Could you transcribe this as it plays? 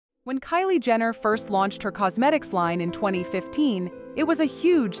When Kylie Jenner first launched her cosmetics line in 2015, it was a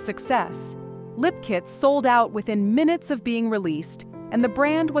huge success. Lip kits sold out within minutes of being released, and the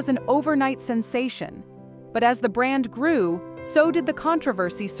brand was an overnight sensation. But as the brand grew, so did the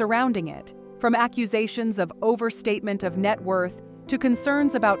controversy surrounding it. From accusations of overstatement of net worth to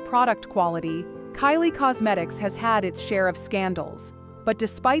concerns about product quality, Kylie Cosmetics has had its share of scandals. But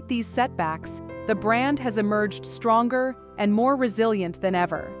despite these setbacks, the brand has emerged stronger and more resilient than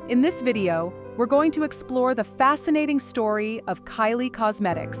ever. In this video, we're going to explore the fascinating story of Kylie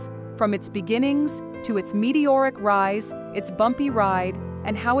Cosmetics, from its beginnings to its meteoric rise, its bumpy ride,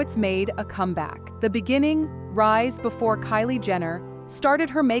 and how it's made a comeback. The beginning, rise before Kylie Jenner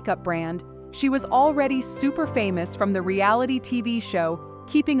started her makeup brand, she was already super famous from the reality TV show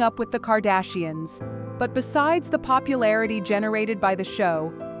Keeping Up with the Kardashians. But besides the popularity generated by the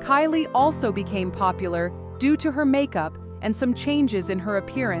show, Kylie also became popular due to her makeup and some changes in her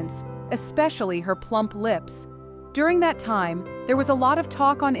appearance, especially her plump lips. During that time, there was a lot of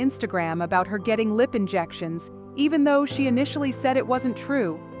talk on Instagram about her getting lip injections, even though she initially said it wasn't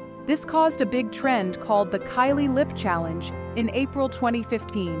true. This caused a big trend called the Kylie Lip Challenge in April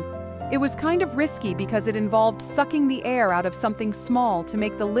 2015. It was kind of risky because it involved sucking the air out of something small to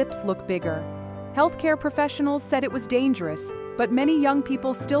make the lips look bigger. Healthcare professionals said it was dangerous, but many young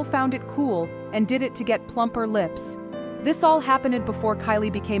people still found it cool and did it to get plumper lips. This all happened before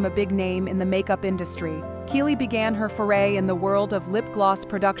Kylie became a big name in the makeup industry. Kylie began her foray in the world of lip gloss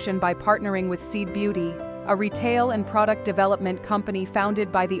production by partnering with Seed Beauty, a retail and product development company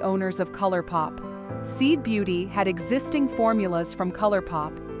founded by the owners of ColourPop. Seed Beauty had existing formulas from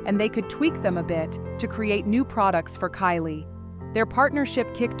ColourPop, and they could tweak them a bit to create new products for Kylie. Their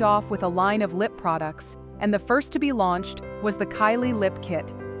partnership kicked off with a line of lip products, and the first to be launched was the Kylie Lip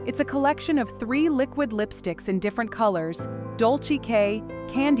Kit. It's a collection of 3 liquid lipsticks in different colors, Dolce K,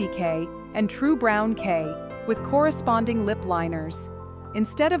 Candy K, and True Brown K, with corresponding lip liners.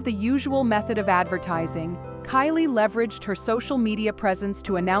 Instead of the usual method of advertising, Kylie leveraged her social media presence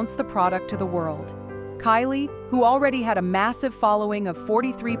to announce the product to the world. Kylie, who already had a massive following of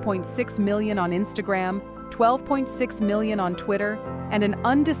 43.6 million on Instagram, 12.6 million on Twitter, and an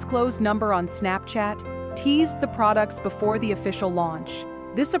undisclosed number on Snapchat, teased the products before the official launch.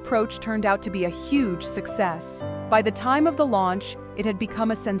 This approach turned out to be a huge success. By the time of the launch, it had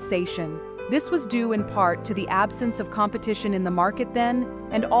become a sensation. This was due in part to the absence of competition in the market then,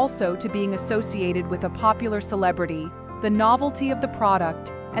 and also to being associated with a popular celebrity, the novelty of the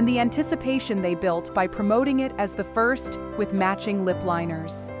product, and the anticipation they built by promoting it as the first with matching lip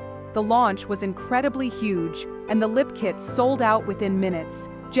liners. The launch was incredibly huge, and the lip kits sold out within minutes,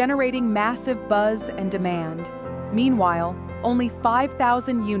 generating massive buzz and demand. Meanwhile, only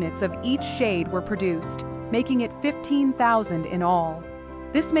 5,000 units of each shade were produced, making it 15,000 in all.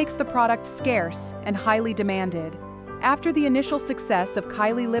 This makes the product scarce and highly demanded. After the initial success of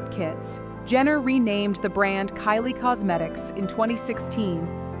Kylie Lip Kits, Jenner renamed the brand Kylie Cosmetics in 2016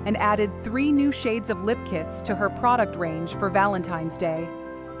 and added 3 new shades of lip kits to her product range for Valentine's Day.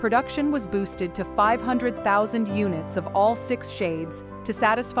 Production was boosted to 500,000 units of all 6 shades to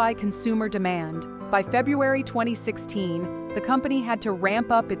satisfy consumer demand. By February 2016, the company had to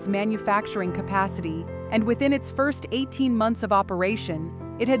ramp up its manufacturing capacity, and within its first 18 months of operation,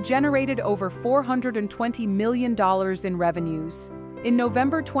 it had generated over $420 million in revenues. In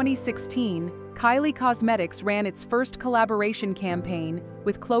November 2016, Kylie Cosmetics ran its first collaboration campaign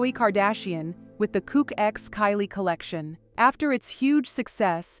with Khloe Kardashian with the Kook X Kylie collection. After its huge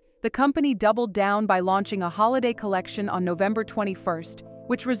success, the company doubled down by launching a holiday collection on November 21st,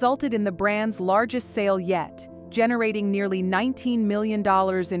 which resulted in the brand's largest sale yet, generating nearly $19 million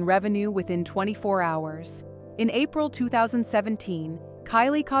in revenue within 24 hours. In April 2017,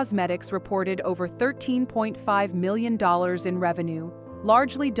 Kylie Cosmetics reported over $13.5 million in revenue,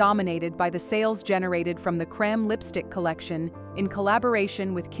 largely dominated by the sales generated from the Creme lipstick collection in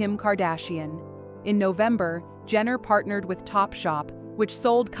collaboration with Kim Kardashian. In November, Jenner partnered with Topshop, which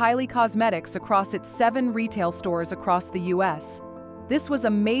sold Kylie Cosmetics across its 7 retail stores across the US. This was a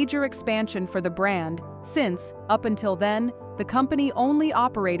major expansion for the brand since, up until then, the company only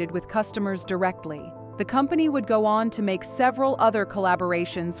operated with customers directly. The company would go on to make several other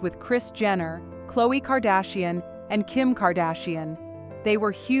collaborations with Kris Jenner, Khloe Kardashian, and Kim Kardashian. They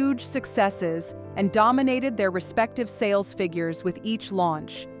were huge successes and dominated their respective sales figures with each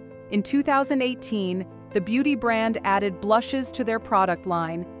launch. In 2018, the beauty brand added blushes to their product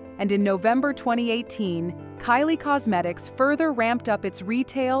line, and in November 2018, Kylie Cosmetics further ramped up its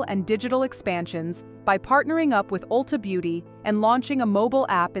retail and digital expansions by partnering up with Ulta Beauty and launching a mobile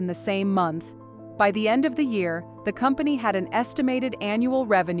app in the same month. By the end of the year, the company had an estimated annual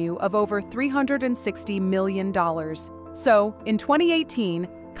revenue of over $360 million. So, in 2018,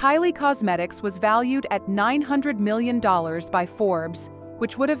 Kylie Cosmetics was valued at $900 million by Forbes,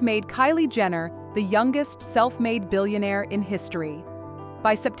 which would have made Kylie Jenner the youngest self-made billionaire in history.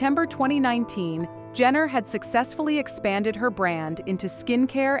 By September 2019, Jenner had successfully expanded her brand into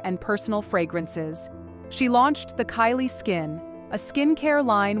skincare and personal fragrances. She launched the Kylie Skin, a skincare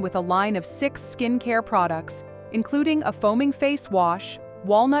line with a line of 6 skincare products, including a foaming face wash,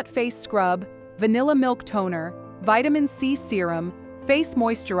 walnut face scrub, vanilla milk toner, vitamin C serum, face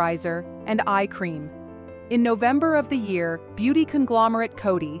moisturizer, and eye cream. In November of the year, beauty conglomerate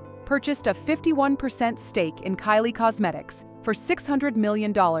Coty purchased a 51% stake in Kylie Cosmetics for $600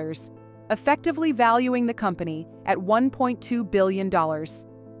 million, effectively valuing the company at $1.2 billion.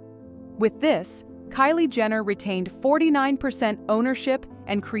 With this, Kylie Jenner retained 49% ownership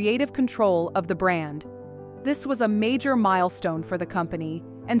and creative control of the brand. This was a major milestone for the company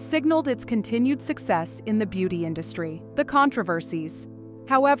and signaled its continued success in the beauty industry. The controversies.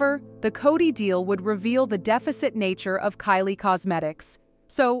 However, the Coty deal would reveal the deficit nature of Kylie Cosmetics.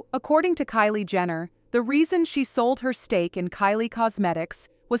 So, according to Kylie Jenner, the reason she sold her stake in Kylie Cosmetics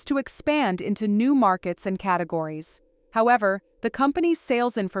was to expand into new markets and categories. However, the company's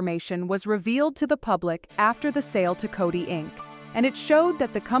sales information was revealed to the public after the sale to Coty Inc., and it showed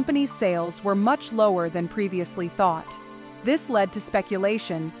that the company's sales were much lower than previously thought. This led to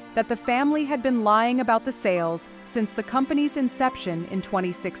speculation that the family had been lying about the sales since the company's inception in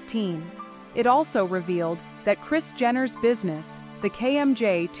 2016. It also revealed that Kris Jenner's business, the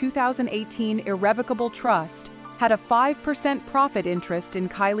KMJ 2018 Irrevocable Trust, had a 5% profit interest in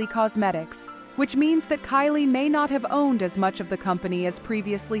Kylie Cosmetics, which means that Kylie may not have owned as much of the company as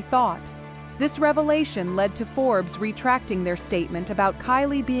previously thought. This revelation led to Forbes retracting their statement about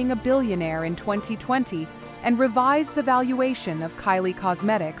Kylie being a billionaire in 2020 and revised the valuation of Kylie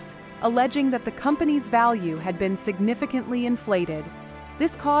Cosmetics, alleging that the company's value had been significantly inflated.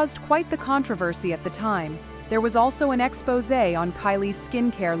 This caused quite the controversy at the time. There was also an exposé on Kylie's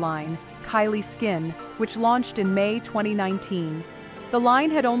skincare line, Kylie Skin, which launched in May 2019. The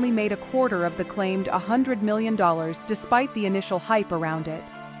line had only made a quarter of the claimed $100 million despite the initial hype around it.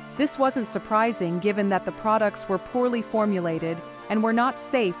 This wasn't surprising given that the products were poorly formulated and were not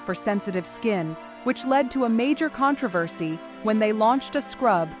safe for sensitive skin, which led to a major controversy when they launched a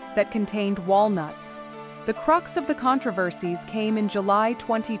scrub that contained walnuts. The crux of the controversies came in July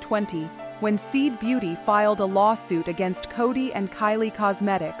 2020 when Seed Beauty filed a lawsuit against Coty and Kylie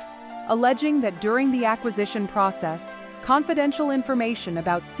Cosmetics, alleging that during the acquisition process, confidential information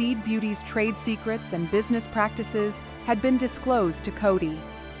about Seed Beauty's trade secrets and business practices had been disclosed to Coty.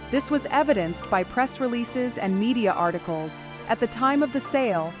 This was evidenced by press releases and media articles at the time of the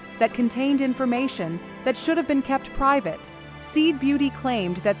sale that contained information that should have been kept private. Seed Beauty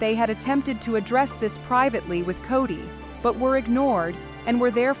claimed that they had attempted to address this privately with Coty, but were ignored and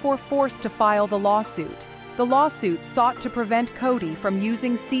were therefore forced to file the lawsuit. The lawsuit sought to prevent Coty from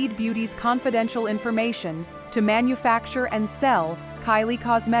using Seed Beauty's confidential information to manufacture and sell Kylie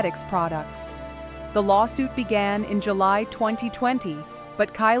Cosmetics products. The lawsuit began in July 2020,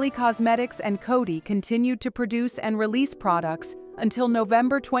 but Kylie Cosmetics and Coty continued to produce and release products until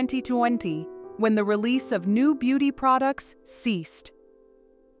November 2020, when the release of new beauty products ceased.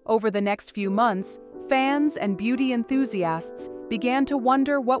 Over the next few months, fans and beauty enthusiasts began to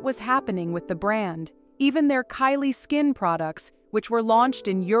wonder what was happening with the brand. Even their Kylie Skin products, which were launched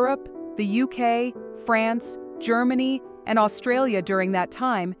in Europe, the UK, France, Germany, and Australia during that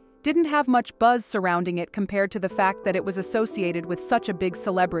time, didn't have much buzz surrounding it compared to the fact that it was associated with such a big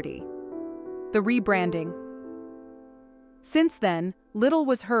celebrity. The rebranding. Since then, little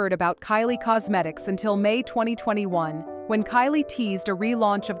was heard about Kylie Cosmetics until May 2021, when Kylie teased a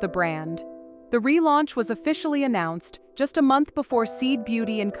relaunch of the brand. The relaunch was officially announced just a month before Seed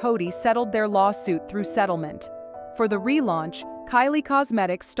Beauty and Coty settled their lawsuit through settlement. For the relaunch, Kylie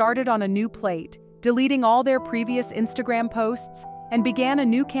Cosmetics started on a new plate, deleting all their previous Instagram posts, and began a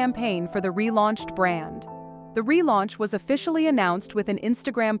new campaign for the relaunched brand. The relaunch was officially announced with an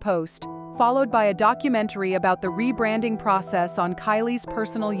Instagram post, followed by a documentary about the rebranding process on Kylie's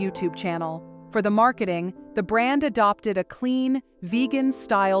personal YouTube channel. For the marketing, the brand adopted a clean,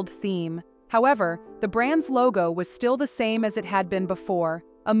 vegan-styled theme. However, the brand's logo was still the same as it had been before,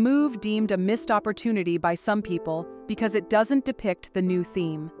 a move deemed a missed opportunity by some people because it doesn't depict the new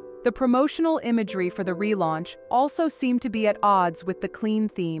theme. The promotional imagery for the relaunch also seemed to be at odds with the clean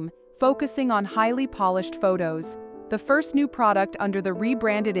theme, focusing on highly polished photos. The first new product under the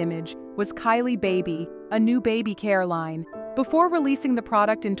rebranded image was Kylie Baby, a new baby care line. Before releasing the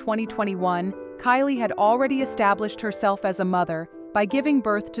product in 2021, Kylie had already established herself as a mother by giving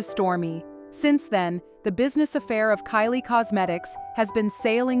birth to Stormi. Since then, the business affair of Kylie Cosmetics has been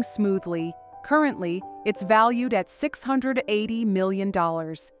sailing smoothly. Currently, it's valued at $680 million.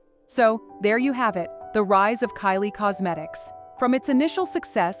 So, there you have it, the rise of Kylie Cosmetics. From its initial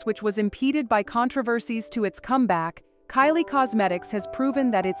success, which was impeded by controversies, to its comeback, Kylie Cosmetics has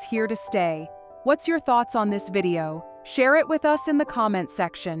proven that it's here to stay. What's your thoughts on this video? Share it with us in the comment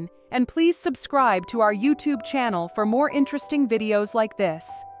section, and please subscribe to our YouTube channel for more interesting videos like this.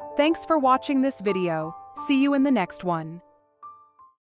 Thanks for watching this video. See you in the next one.